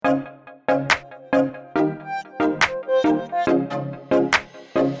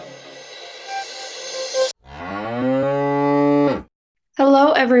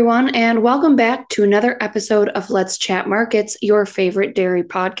everyone, and welcome back to another episode of Let's Chat Markets, your favorite dairy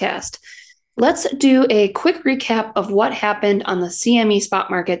podcast. Let's do a quick recap of what happened on the CME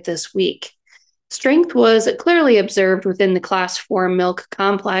spot market this week. Strength was clearly observed within the Class 4 milk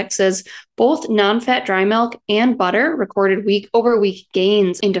complex as both non-fat dry milk and butter recorded week-over-week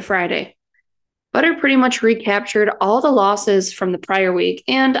gains into Friday. Butter pretty much recaptured all the losses from the prior week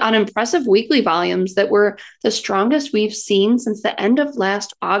and on impressive weekly volumes that were the strongest we've seen since the end of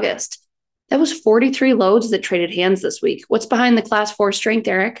last August. That was 43 loads that traded hands this week. What's behind the Class 4 strength,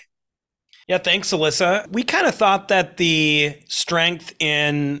 Eric? Yeah, thanks, Alyssa. We kind of thought that the strength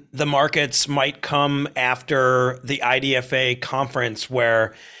in the markets might come after the IDFA conference,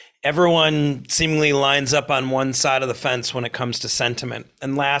 where everyone seemingly lines up on one side of the fence when it comes to sentiment.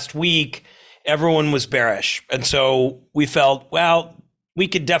 And last week, everyone was bearish. And so we felt, well, we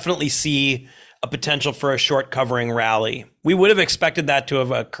could definitely see a potential for a short covering rally. We would have expected that to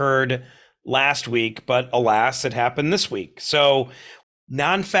have occurred last week, but alas, it happened this week. So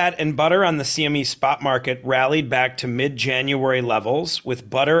non-fat and butter on the CME spot market rallied back to mid-January levels,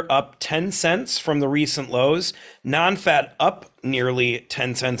 with butter up 10 cents from the recent lows, non-fat up nearly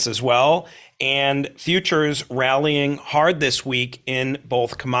 10 cents as well, and futures rallying hard this week in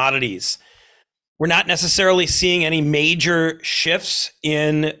both commodities. We're not necessarily seeing any major shifts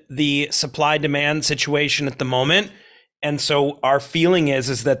in the supply-demand situation at the moment, and so our feeling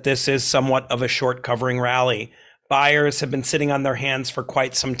is that this is somewhat of a short covering rally. Buyers have been sitting on their hands for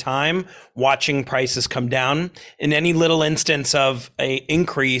quite some time, watching prices come down. And any little instance of an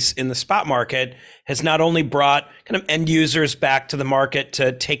increase in the spot market has not only brought kind of end users back to the market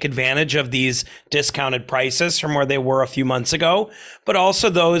to take advantage of these discounted prices from where they were a few months ago, but also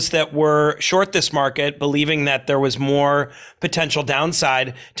those that were short this market, believing that there was more potential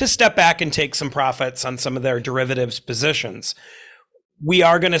downside, to step back and take some profits on some of their derivatives positions. We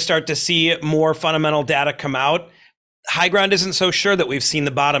are going to start to see more fundamental data come out. High Ground isn't so sure that we've seen the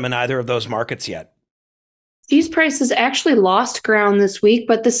bottom in either of those markets yet. These prices actually lost ground this week,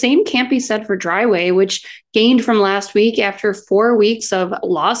 but the same can't be said for Dryway, which gained from last week after 4 weeks of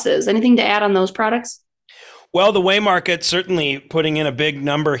losses. Anything to add on those products? Well, the whey market certainly putting in a big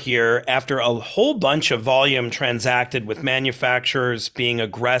number here after a whole bunch of volume transacted, with manufacturers being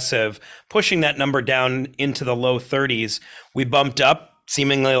aggressive, pushing that number down into the low 30s. We bumped up,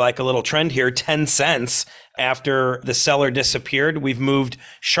 seemingly like a little trend here, 10 cents after the seller disappeared. We've moved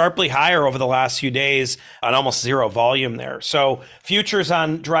sharply higher over the last few days on almost zero volume there. So futures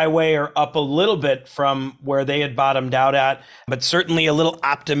on dry whey are up a little bit from where they had bottomed out at, but certainly a little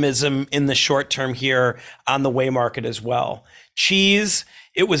optimism in the short term here on the whey market as well. Cheese,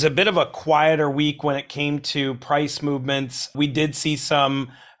 it was a bit of a quieter week when it came to price movements. We did see some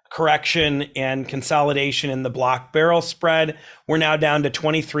correction and consolidation in the block barrel spread. We're now down to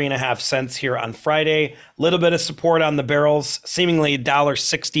 23.5 cents here on Friday. A little bit of support on the barrels, seemingly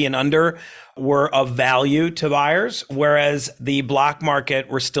 $1.60 and under, were of value to buyers, whereas the block market,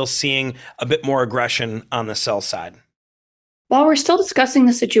 we're still seeing a bit more aggression on the sell side. While we're still discussing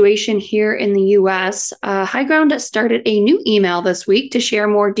the situation here in the U.S., High Ground started a new email this week to share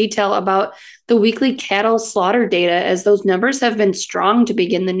more detail about the weekly cattle slaughter data, as those numbers have been strong to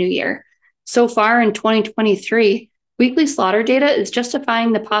begin the new year. So far in 2023, weekly slaughter data is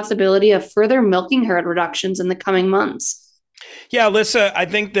justifying the possibility of further milking herd reductions in the coming months. Yeah, Alyssa, I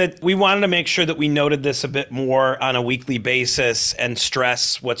think that we wanted to make sure that we noted this a bit more on a weekly basis and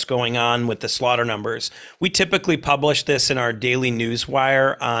stress what's going on with the slaughter numbers. We typically publish this in our daily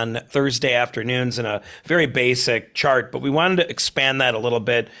newswire on Thursday afternoons in a very basic chart, but we wanted to expand that a little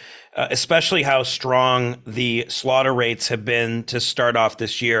bit, especially how strong the slaughter rates have been to start off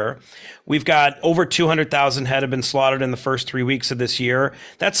this year. We've got over 200,000 head have been slaughtered in the first 3 weeks of this year.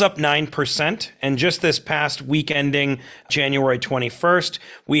 That's up 9%. And just this past week ending January 21st,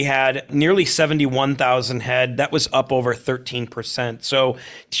 we had nearly 71,000 head. That was up over 13%. So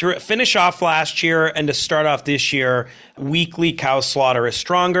to finish off last year and to start off this year, weekly cow slaughter is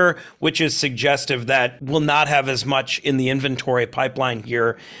stronger, which is suggestive that we'll not have as much in the inventory pipeline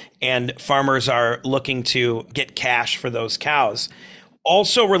here, and farmers are looking to get cash for those cows.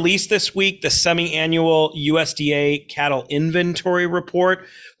 Also released this week, the semi-annual USDA cattle inventory report,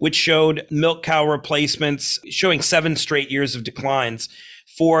 which showed milk cow replacements showing 7 straight years of declines.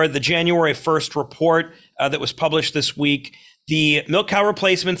 For the January 1st report that was published this week, the milk cow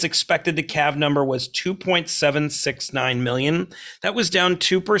replacements expected to calve number was 2.769 million. That was down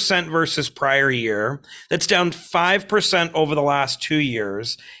 2% versus prior year. That's down 5% over the last 2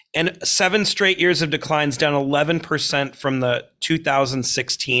 years. And 7 straight years of declines, down 11% from the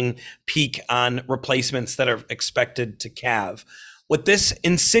 2016 peak on replacements that are expected to calve. What this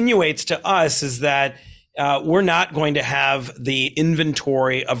insinuates to us is that we're not going to have the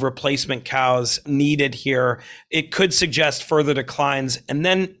inventory of replacement cows needed here. It could suggest further declines. And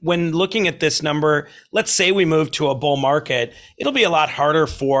then when looking at this number, let's say we move to a bull market, it'll be a lot harder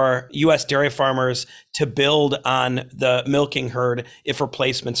for U.S. dairy farmers to build on the milking herd if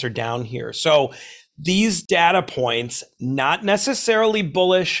replacements are down here. So these data points, not necessarily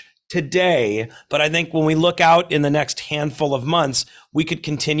bullish today, but I think when we look out in the next handful of months, we could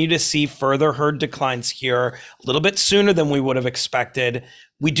continue to see further herd declines here a little bit sooner than we would have expected.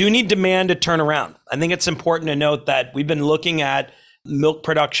 We do need demand to turn around. I think it's important to note that we've been looking at milk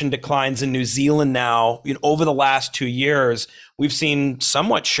production declines in New Zealand now. Over the last 2 years, we've seen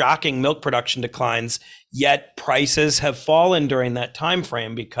somewhat shocking milk production declines, yet prices have fallen during that time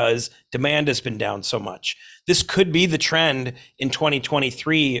frame because demand has been down so much. This could be the trend in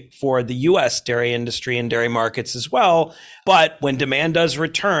 2023 for the U.S. dairy industry and dairy markets as well. But when demand does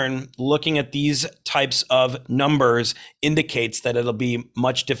return, looking at these types of numbers indicates that it'll be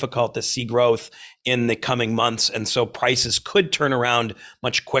much difficult to see growth in the coming months. And so prices could turn around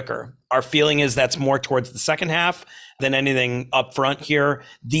much quicker. Our feeling is that's more towards the second half than anything up front here.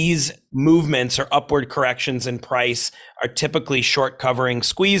 These movements or upward corrections in price are typically short covering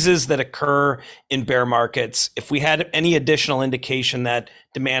squeezes that occur in bear markets. If we had any additional indication that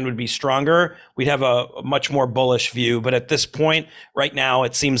demand would be stronger, we'd have a much more bullish view. But at this point, right now,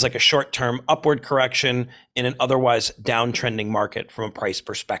 it seems like a short-term upward correction in an otherwise downtrending market from a price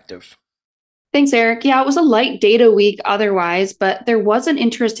perspective. Thanks, Eric. Yeah, it was a light data week otherwise, but there was an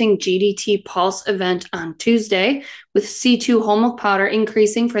interesting GDT Pulse event on Tuesday with C2 whole milk powder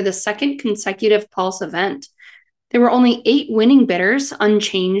increasing for the second consecutive Pulse event. There were only 8 winning bidders,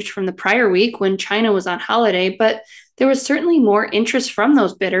 unchanged from the prior week when China was on holiday, but there was certainly more interest from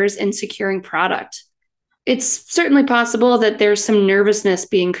those bidders in securing product. It's certainly possible that there's some nervousness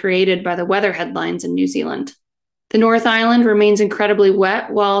being created by the weather headlines in New Zealand. The North Island remains incredibly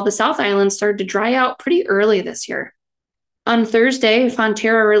wet, while the South Island started to dry out pretty early this year. On Thursday,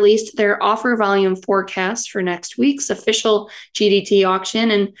 Fonterra released their offer volume forecast for next week's official GDT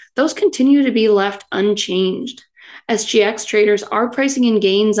auction, and those continue to be left unchanged. SGX traders are pricing in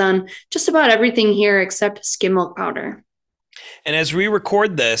gains on just about everything here except skim milk powder. And as we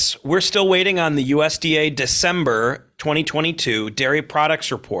record this, we're still waiting on the USDA December 2022 Dairy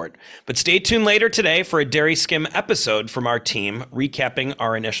Products Report. But stay tuned later today for a Dairy Skim episode from our team, recapping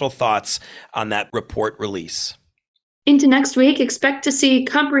our initial thoughts on that report release. Into next week, expect to see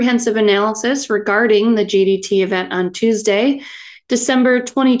comprehensive analysis regarding the GDT event on Tuesday, December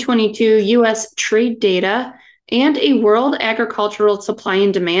 2022 U.S. trade data, and a World Agricultural Supply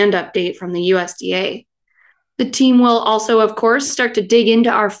and Demand update from the USDA. The team will also, of course, start to dig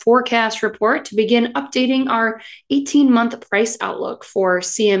into our forecast report to begin updating our 18-month price outlook for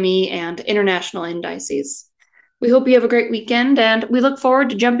CME and international indices. We hope you have a great weekend, and we look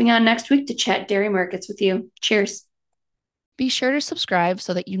forward to jumping on next week to chat dairy markets with you. Cheers. Be sure to subscribe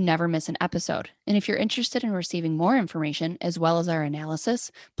so that you never miss an episode. And if you're interested in receiving more information as well as our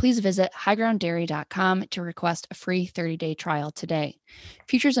analysis, please visit highgrounddairy.com to request a free 30-day trial today.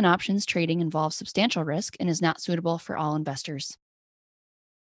 Futures and options trading involves substantial risk and is not suitable for all investors.